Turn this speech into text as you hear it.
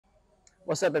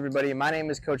What's up, everybody? My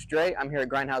name is Coach Drae. I'm here at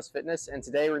Grindhouse Fitness, and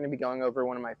today we're going to be going over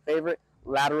one of my favorite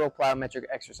lateral plyometric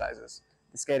exercises,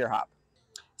 the skater hop.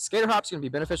 Skater hop is going to be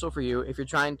beneficial for you if you're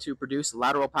trying to produce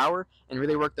lateral power and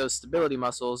really work those stability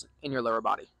muscles in your lower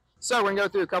body. So we're going to go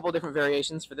through a couple different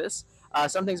variations for this.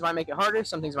 Some things might make it harder,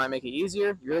 some things might make it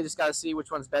easier. You really just got to see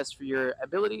which one's best for your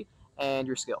ability and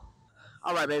your skill.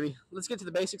 All right, baby, let's get to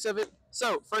the basics of it.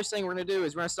 So first thing we're going to do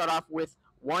is we're going to start off with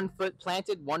 1 foot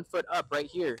planted, 1 foot up right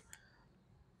here.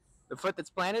 The foot that's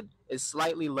planted is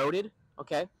slightly loaded,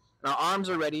 okay? And our arms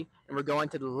are ready, and we're going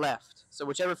to the left. So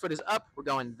whichever foot is up, we're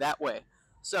going that way.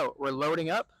 So we're loading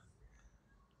up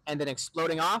and then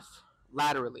exploding off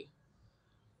laterally.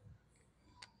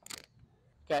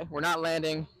 Okay, we're not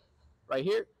landing right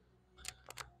here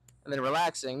and then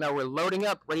relaxing. No, we're loading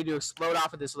up, ready to explode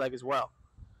off of this leg as well.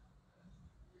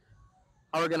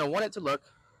 How we're going to want it to look,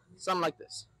 something like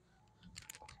this.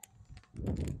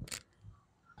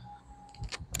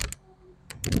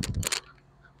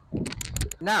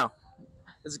 Now,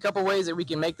 there's a couple ways that we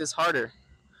can make this harder.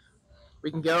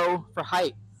 We can go for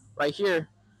height. Right here,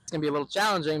 it's going to be a little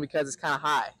challenging because it's kind of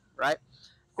high, right?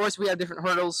 Of course, we have different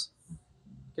hurdles. You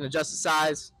can adjust the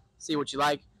size, see what you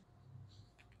like.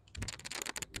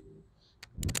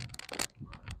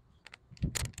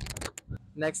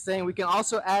 Next thing, we can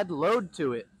also add load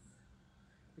to it.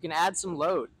 We can add some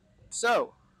load.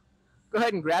 So, go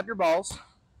ahead and grab your balls.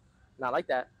 Not like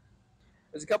that.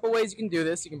 There's a couple ways you can do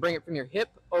this. You can bring it from your hip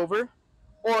over,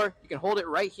 or you can hold it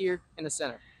right here in the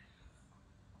center.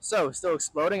 So, still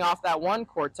exploding off that one,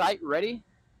 core tight, ready.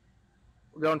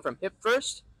 We're going from hip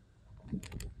first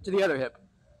to the other hip.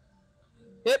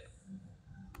 Hip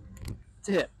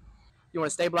to hip. You want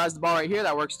to stabilize the ball right here,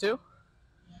 that works too.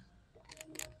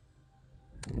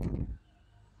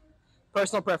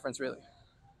 Personal preference, really.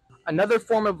 Another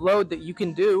form of load that you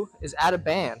can do is add a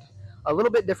band. A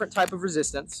little bit different type of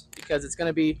resistance because it's going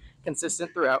to be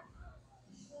consistent throughout,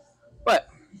 but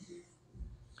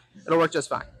it'll work just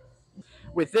fine.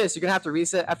 With this, you're going to have to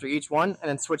reset after each one and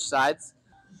then switch sides.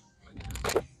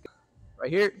 Right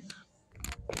here.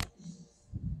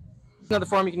 Another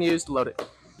form you can use to load it.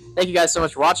 Thank you guys so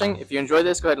much for watching. If you enjoyed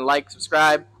this, go ahead and like,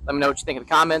 subscribe. Let me know what you think in the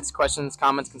comments, questions,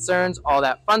 comments, concerns, all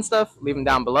that fun stuff. Leave them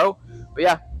down below. But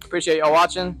yeah, appreciate y'all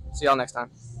watching. See y'all next time.